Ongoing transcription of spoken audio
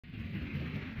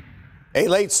A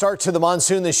late start to the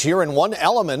monsoon this year, and one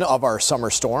element of our summer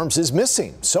storms is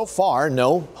missing. So far,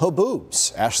 no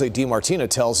haboobs. Ashley DiMartino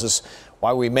tells us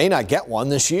why we may not get one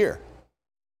this year.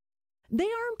 They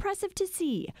are impressive to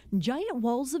see, giant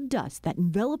walls of dust that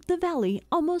envelop the valley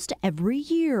almost every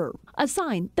year, a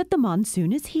sign that the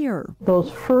monsoon is here.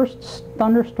 Those first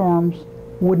thunderstorms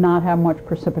would not have much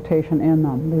precipitation in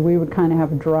them. We would kind of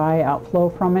have a dry outflow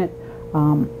from it.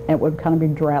 It would kind of be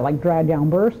dry, like dry down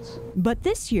bursts. But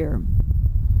this year,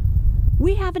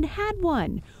 we haven't had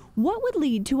one. What would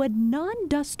lead to a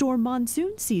non-dust storm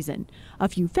monsoon season? A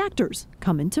few factors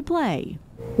come into play.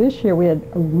 This year we had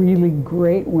a really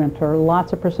great winter,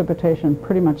 lots of precipitation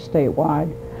pretty much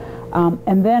statewide.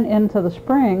 And then into the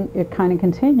spring, it kind of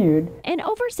continued. An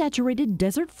oversaturated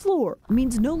desert floor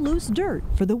means no loose dirt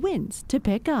for the winds to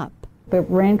pick up. The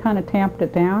rain kind of tamped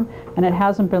it down, and it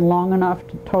hasn't been long enough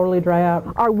to totally dry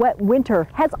out. Our wet winter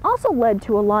has also led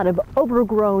to a lot of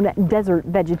overgrown desert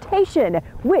vegetation,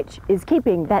 which is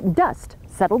keeping that dust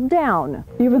settled down.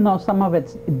 Even though some of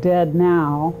it's dead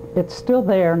now, it's still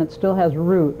there and it still has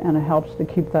root, and it helps to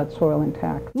keep that soil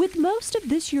intact. With most of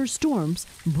this year's storms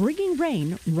bringing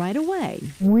rain right away.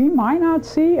 We might not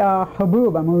see a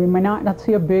haboob. I mean, we might not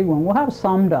see a big one. We'll have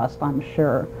some dust, I'm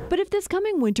sure. But if this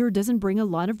coming winter doesn't bring a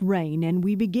lot of rain and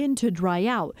we begin to dry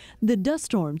out, the dust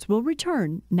storms will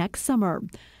return next summer.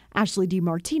 Ashley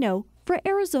DiMartino for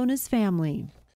Arizona's Family.